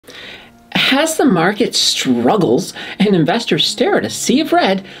As the market struggles and investors stare at a sea of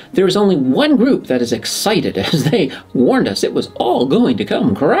red, there is only one group that is excited as they warned us it was all going to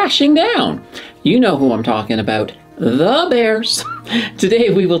come crashing down. You know who I'm talking about. The bears.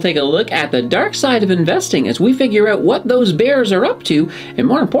 Today we will take a look at the dark side of investing as we figure out what those bears are up to and,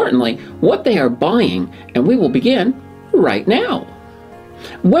 more importantly, what they are buying, and we will begin right now.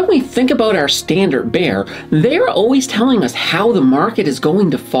 When we think about our standard bear, they are always telling us how the market is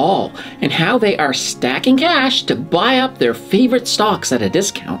going to fall and how they are stacking cash to buy up their favorite stocks at a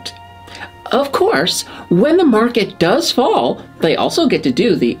discount. Of course, when the market does fall, they also get to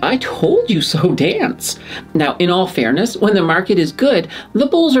do the "I told you so" dance. Now, in all fairness, when the market is good, the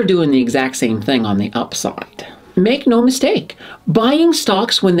bulls are doing the exact same thing on the upside. Make no mistake, buying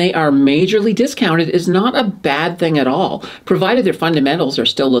stocks when they are majorly discounted is not a bad thing at all, provided their fundamentals are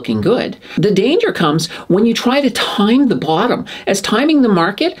still looking good. The danger comes when you try to time the bottom, as timing the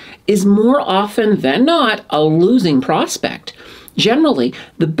market is more often than not a losing prospect. Generally,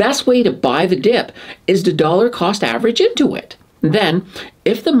 the best way to buy the dip is to dollar cost average into it. Then,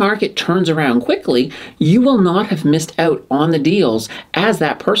 if the market turns around quickly, you will not have missed out on the deals as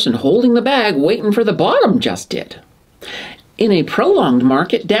that person holding the bag waiting for the bottom just did. In a prolonged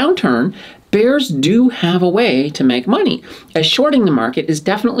market downturn, bears do have a way to make money, as shorting the market is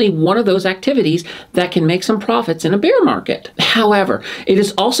definitely one of those activities that can make some profits in a bear market. However, it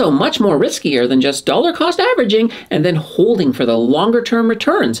is also much more riskier than just dollar cost averaging and then holding for the longer term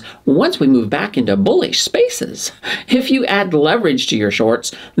returns once we move back into bullish spaces. If you add leverage to your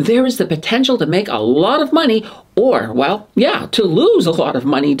shorts, there is the potential to make a lot of money or, well, yeah, to lose a lot of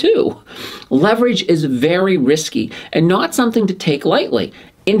money too. Leverage is very risky and not something to take lightly.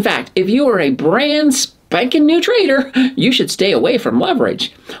 In fact, if you are a brand spanking new trader, you should stay away from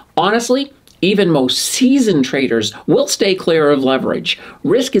leverage. Honestly, even most seasoned traders will stay clear of leverage.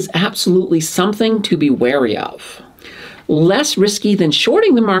 Risk is absolutely something to be wary of. Less risky than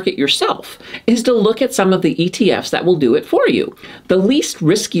shorting the market yourself is to look at some of the ETFs that will do it for you. The least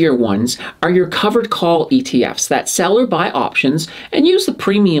riskier ones are your covered call ETFs that sell or buy options and use the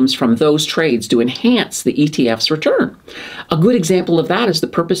premiums from those trades to enhance the ETF's return. A good example of that is the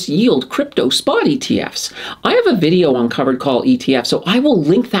Purpose Yield Crypto Spot ETFs. I have a video on covered call ETFs, so I will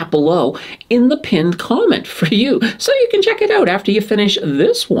link that below in the pinned comment for you, so you can check it out after you finish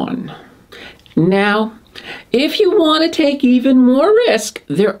this one. Now, if you want to take even more risk,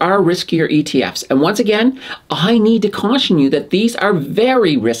 there are riskier ETFs. And once again, I need to caution you that these are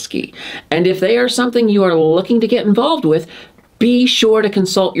very risky. And if they are something you are looking to get involved with, be sure to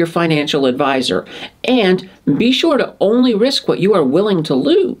consult your financial advisor. And be sure to only risk what you are willing to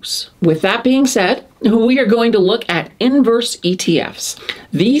lose. With that being said, we are going to look at inverse ETFs.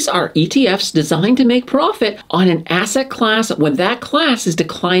 These are ETFs designed to make profit on an asset class when that class is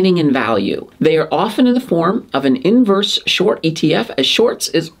declining in value. They are often in the form of an inverse short ETF, as shorts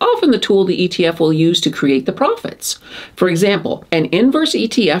is often the tool the ETF will use to create the profits. For example, an inverse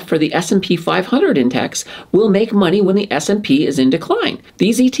ETF for the S&P 500 index will make money when the S&P is in decline.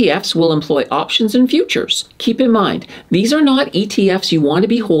 These ETFs will employ options and futures. Keep in mind, these are not ETFs you want to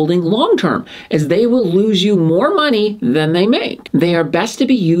be holding long-term, as they will lose you more money than they make. They are best to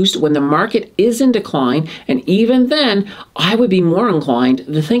be used when the market is in decline, and even then, I would be more inclined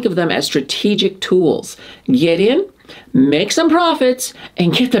to think of them as strategic tools. Get in, make some profits,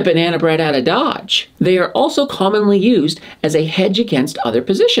 and get the banana bread out of Dodge. They are also commonly used as a hedge against other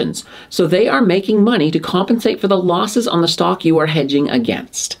positions, so they are making money to compensate for the losses on the stock you are hedging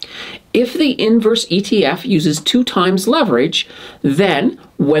against. If the inverse ETF uses 2 times leverage, then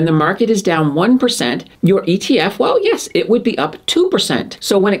when the market is down 1%, your ETF, well, yes, it would be up 2%.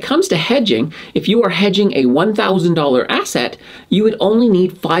 So when it comes to hedging, if you are hedging a $1,000 asset, you would only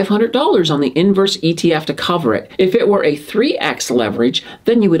need $500 on the inverse ETF to cover it. If it were a 3x leverage,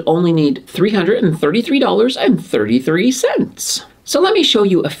 then you would only need $333.33. So let me show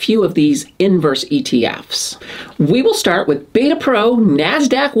you a few of these inverse ETFs. We will start with Beta Pro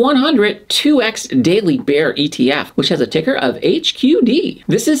NASDAQ 100 2X Daily Bear ETF, which has a ticker of HQD.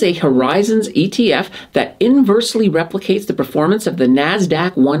 This is a Horizons ETF that inversely replicates the performance of the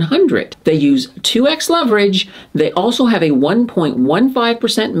NASDAQ 100. They use 2X leverage. They also have a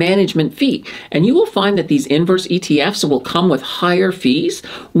 1.15% management fee. And you will find that these inverse ETFs will come with higher fees,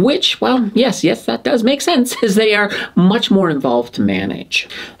 which, well, yes, that does make sense, as they are much more involved to manage.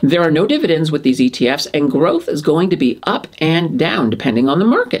 There are no dividends with these ETFs, and growth is going to be up and down depending on the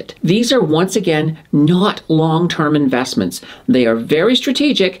market. These are once again not long-term investments. They are very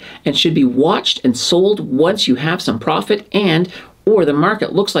strategic and should be watched and sold once you have some profit or the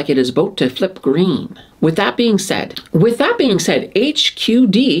market looks like it is about to flip green. With that being said,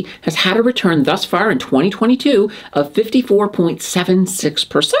 HQD has had a return thus far in 2022 of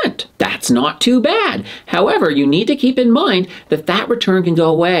 54.76%. That's not too bad. However, you need to keep in mind that that return can go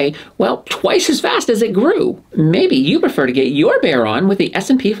away, well, twice as fast as it grew. Maybe you prefer to get your bear on with the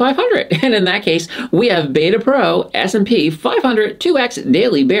S&P 500. And in that case, we have Beta Pro S&P 500 2X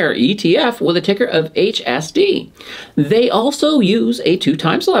Daily Bear ETF with a ticker of HSD. They also use a 2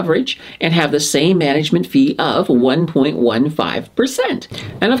 times leverage and have the same management fee of 1.15%.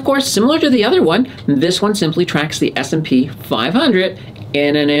 And of course, similar to the other one, this one simply tracks the S&P 500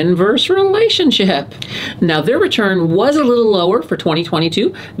 in an inverse relationship. Now, their return was a little lower for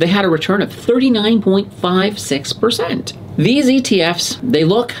 2022. They had a return of 39.56%. These ETFs, they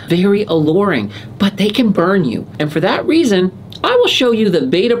look very alluring, but they can burn you. And for that reason, I will show you the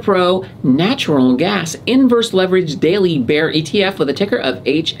Beta Pro Natural Gas Inverse Leverage Daily Bear ETF with a ticker of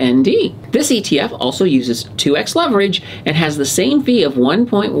HND. This ETF also uses 2x leverage and has the same fee of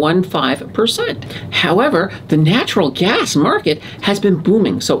 1.15%. However, the natural gas market has been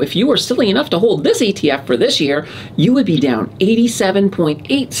booming, so if you were silly enough to hold this ETF for this year, you would be down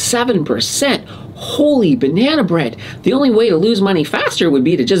 87.87%. Holy banana bread! The only way to lose money faster would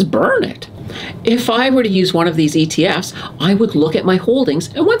be to just burn it. If I were to use one of these ETFs, I would look at my holdings,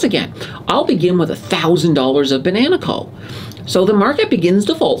 and once again, I'll begin with $1,000 of Banana Co. So the market begins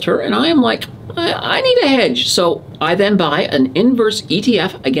to falter, and I am like, I need a hedge. So I then buy an inverse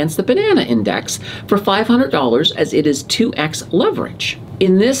ETF against the banana index for $500 as it is 2x leverage.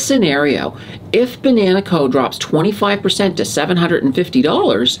 In this scenario, if Banana Co. drops 25% to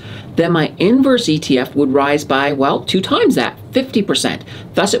 $750, then my inverse ETF would rise by, well, 2 times that, 50%.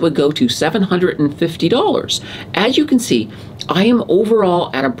 Thus, it would go to $750. As you can see, I am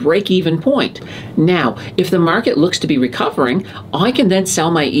overall at a break-even point. Now, if the market looks to be recovering, I can then sell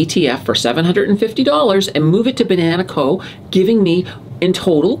my ETF for $750 and move it to Banana Co., giving me in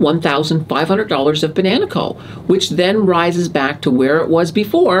total $1,500 of Banana Co., which then rises back to where it was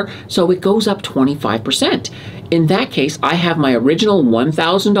before, so it goes up 25%. In that case, I have my original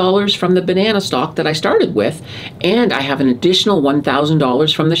 $1,000 from the banana stock that I started with, and I have an additional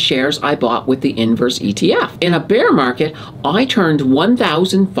 $1,000 from the shares I bought with the inverse ETF. In a bear market, I turned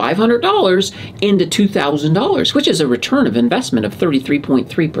 $1,500 into $2,000, which is a return of investment of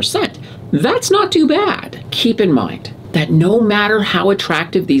 33.3%. That's not too bad. Keep in mind that no matter how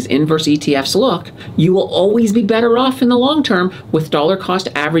attractive these inverse ETFs look, you will always be better off in the long term with dollar cost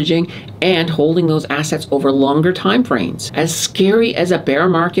averaging and holding those assets over longer time frames. As scary as a bear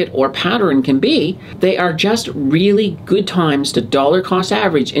market or pattern can be, they are just really good times to dollar cost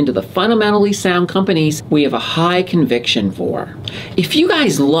average into the fundamentally sound companies we have a high conviction for. If you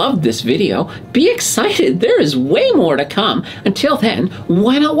guys loved this video, be excited. There is way more to come. Until then,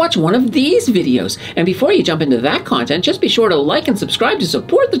 why not watch one of these videos? And before you jump into that content, just be sure to like and subscribe to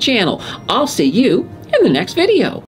support the channel. I'll see you in the next video.